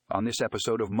On this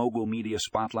episode of Mogul Media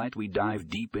Spotlight, we dive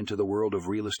deep into the world of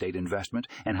real estate investment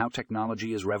and how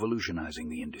technology is revolutionizing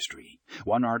the industry.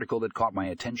 One article that caught my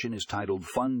attention is titled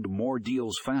 "Fund More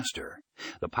Deals Faster: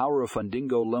 The Power of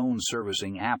Fundingo Loan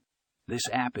Servicing App." This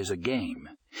app is a game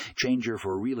changer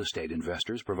for real estate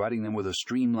investors, providing them with a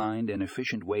streamlined and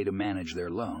efficient way to manage their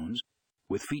loans.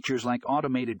 With features like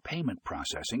automated payment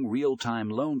processing, real-time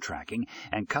loan tracking,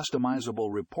 and customizable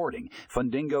reporting,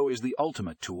 Fundingo is the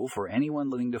ultimate tool for anyone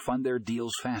looking to fund their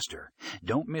deals faster.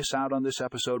 Don't miss out on this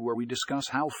episode where we discuss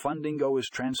how Fundingo is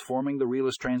transforming the real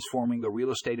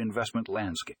estate investment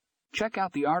landscape. Check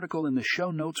out the article in the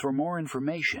show notes for more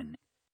information.